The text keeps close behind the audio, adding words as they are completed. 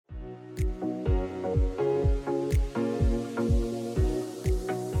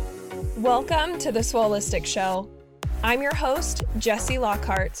Welcome to the Swolistic Show. I'm your host, Jessie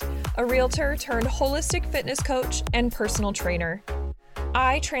Lockhart, a realtor turned holistic fitness coach and personal trainer.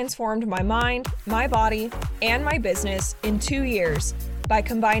 I transformed my mind, my body, and my business in 2 years by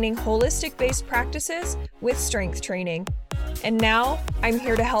combining holistic-based practices with strength training. And now I'm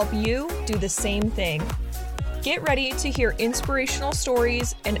here to help you do the same thing. Get ready to hear inspirational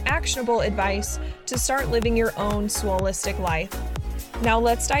stories and actionable advice to start living your own Swolistic life. Now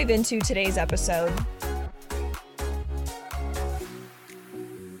let's dive into today's episode.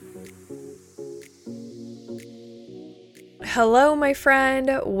 Hello, my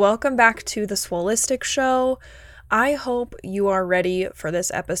friend. Welcome back to the Swolistic Show. I hope you are ready for this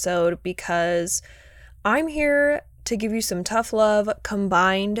episode because I'm here to give you some tough love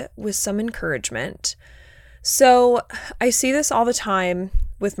combined with some encouragement. So I see this all the time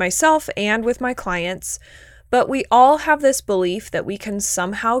with myself and with my clients, but we all have this belief that we can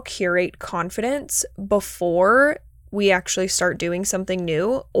somehow curate confidence before we actually start doing something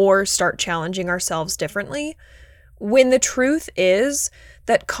new or start challenging ourselves differently, when the truth is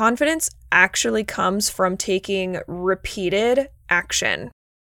that confidence actually comes from taking repeated action.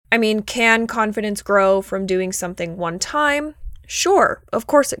 I mean, can confidence grow from doing something one time? Sure, of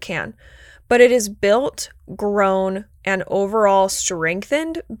course it can. But it is built, grown, and overall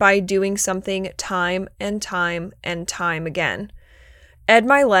strengthened by doing something time and time and time again. Ed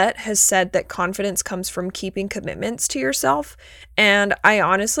Mylett has said that confidence comes from keeping commitments to yourself, and I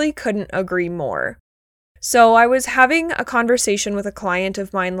honestly couldn't agree more. So I was having a conversation with a client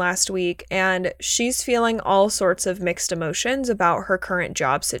of mine last week, and she's feeling all sorts of mixed emotions about her current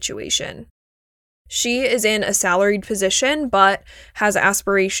job situation. She is in a salaried position, but has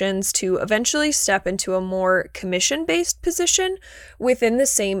aspirations to eventually step into a more commission-based position within the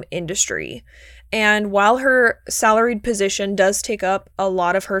same industry. And while her salaried position does take up a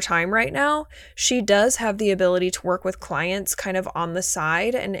lot of her time right now, she does have the ability to work with clients kind of on the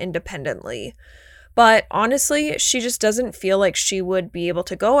side and independently. But honestly, she just doesn't feel like she would be able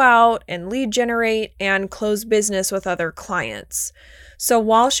to go out and lead generate and close business with other clients. So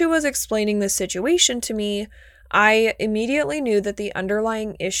while she was explaining this situation to me, I immediately knew that the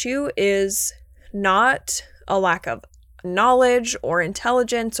underlying issue is not a lack of knowledge or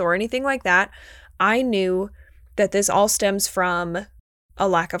intelligence or anything like that. I knew that this all stems from a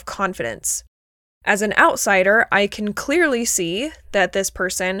lack of confidence. As an outsider, I can clearly see that this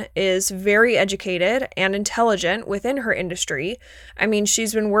person is very educated and intelligent within her industry. I mean,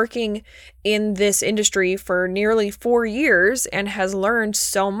 she's been working in this industry for nearly 4 years and has learned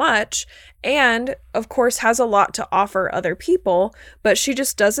so much and, of course, has a lot to offer other people, but she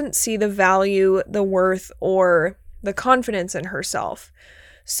just doesn't see the value, the worth, or the confidence in herself.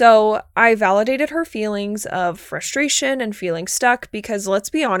 So I validated her feelings of frustration and feeling stuck because let's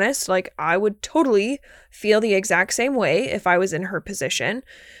be honest, I would totally feel the exact same way if I was in her position.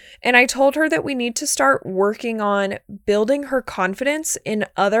 And I told her that we need to start working on building her confidence in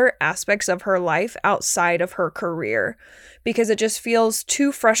other aspects of her life outside of her career because it just feels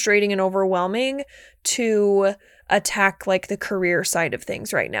too frustrating and overwhelming to attack the career side of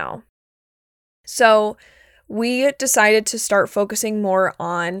things right now. So we decided to start focusing more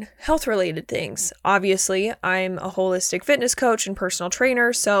on health-related things. Obviously, I'm a holistic fitness coach and personal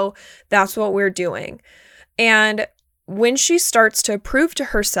trainer, so that's what we're doing. And when she starts to prove to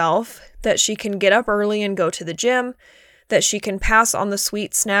herself that she can get up early and go to the gym, that she can pass on the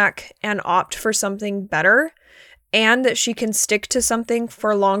sweet snack and opt for something better, and that she can stick to something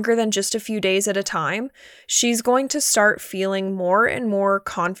for longer than just a few days at a time, she's going to start feeling more and more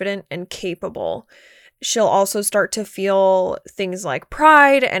confident and capable. She'll also start to feel things like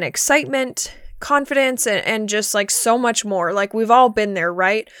pride and excitement, confidence, and just so much more. We've all been there,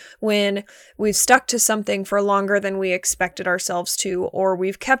 right? When we've stuck to something for longer than we expected ourselves to, or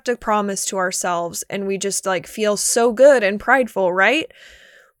we've kept a promise to ourselves and we just feel so good and prideful, right?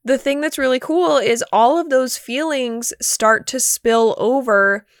 The thing that's really cool is all of those feelings start to spill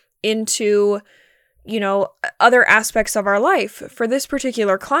over into other aspects of our life. For this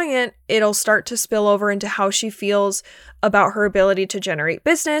particular client, it'll start to spill over into how she feels about her ability to generate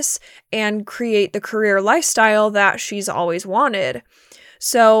business and create the career lifestyle that she's always wanted.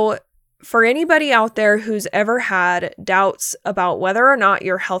 So for anybody out there who's ever had doubts about whether or not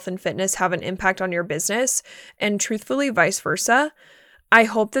your health and fitness have an impact on your business, and truthfully vice versa, I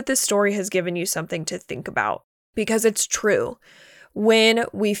hope that this story has given you something to think about because it's true. When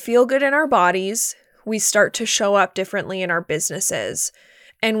we feel good in our bodies, we start to show up differently in our businesses.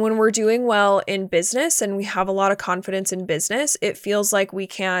 And when we're doing well in business and we have a lot of confidence in business, it feels like we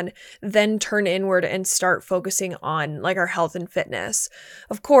can then turn inward and start focusing on like our health and fitness.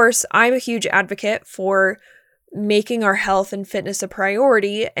 Of course, I'm a huge advocate for making our health and fitness a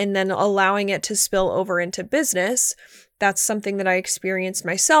priority and then allowing it to spill over into business. That's something that I experienced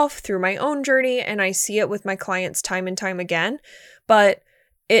myself through my own journey, and I see it with my clients time and time again, but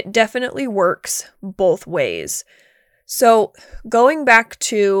it definitely works both ways. So going back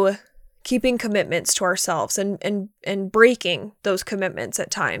to keeping commitments to ourselves and breaking those commitments at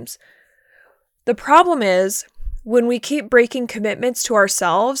times. The problem is when we keep breaking commitments to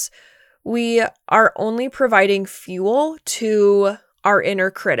ourselves, we are only providing fuel to our inner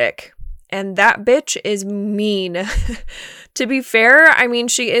critic. And that bitch is mean. To be fair, I mean,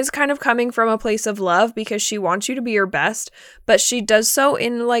 she is kind of coming from a place of love because she wants you to be your best, but she does so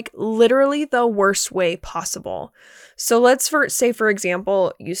in like literally the worst way possible. So let's say, for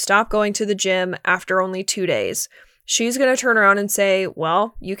example, you stop going to the gym after only 2 days. She's going to turn around and say,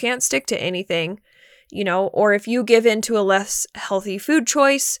 well, you can't stick to anything, or if you give in to a less healthy food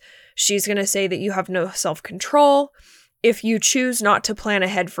choice, she's going to say that you have no self-control. If you choose not to plan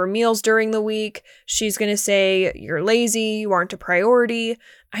ahead for meals during the week, she's going to say you're lazy, you aren't a priority.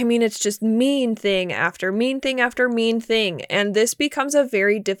 I mean, it's just mean thing after mean thing after mean thing. And this becomes a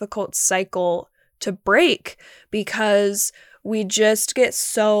very difficult cycle to break because we just get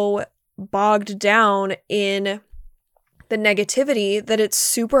so bogged down in the negativity that it's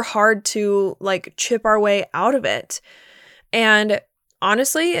super hard to like chip our way out of it. And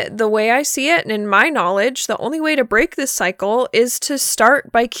honestly, the way I see it and in my knowledge, the only way to break this cycle is to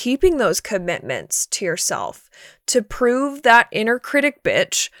start by keeping those commitments to yourself, to prove that inner critic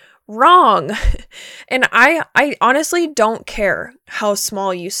bitch wrong. And I honestly don't care how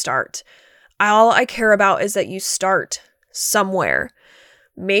small you start. All I care about is that you start somewhere.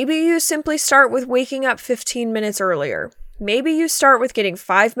 Maybe you simply start with waking up 15 minutes earlier. Maybe you start with getting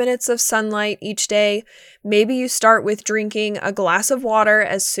 5 minutes of sunlight each day. Maybe you start with drinking a glass of water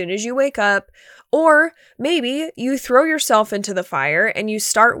as soon as you wake up. Or maybe you throw yourself into the fire and you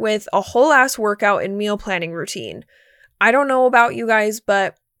start with a whole ass workout and meal planning routine. I don't know about you guys,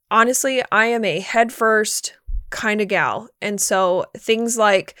 but honestly, I am a head first kind of gal. And so things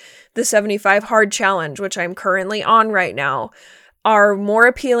like the 75 Hard Challenge, which I'm currently on right now, are more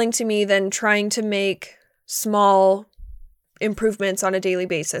appealing to me than trying to make small improvements on a daily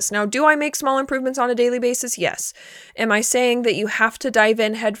basis. Now, do I make small improvements on a daily basis? Yes. Am I saying that you have to dive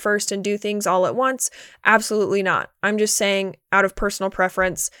in head first and do things all at once? Absolutely not. I'm just saying out of personal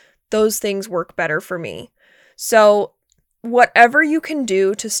preference, those things work better for me. So whatever you can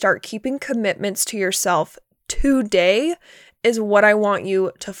do to start keeping commitments to yourself today is what I want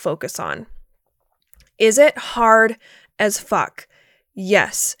you to focus on. Is it hard as fuck?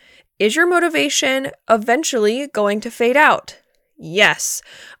 Yes. Is your motivation eventually going to fade out? Yes.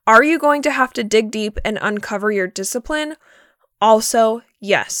 Are you going to have to dig deep and uncover your discipline? Also,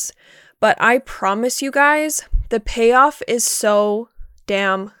 yes. But I promise you guys, the payoff is so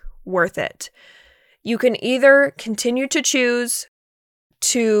damn worth it. You can either continue to choose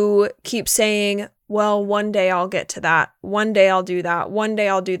to keep saying, well, one day I'll get to that. One day I'll do that. One day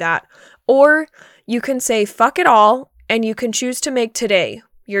I'll do that. Or you can say, fuck it all, and you can choose to make today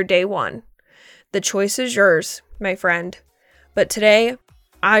your day one. The choice is yours, my friend. But today,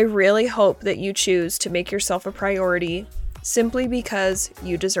 I really hope that you choose to make yourself a priority simply because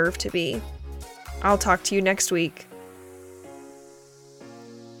you deserve to be. I'll talk to you next week.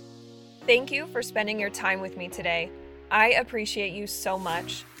 Thank you for spending your time with me today. I appreciate you so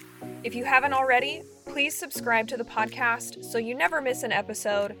much. If you haven't already, please subscribe to the podcast so you never miss an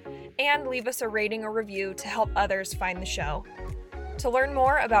episode, and leave us a rating or review to help others find the show. To learn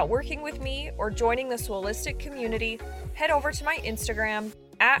more about working with me or joining the Swolistic community, head over to my Instagram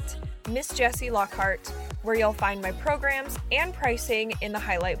at Miss Jessie Lockhart, where you'll find my programs and pricing in the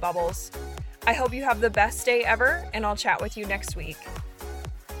highlight bubbles. I hope you have the best day ever, and I'll chat with you next week.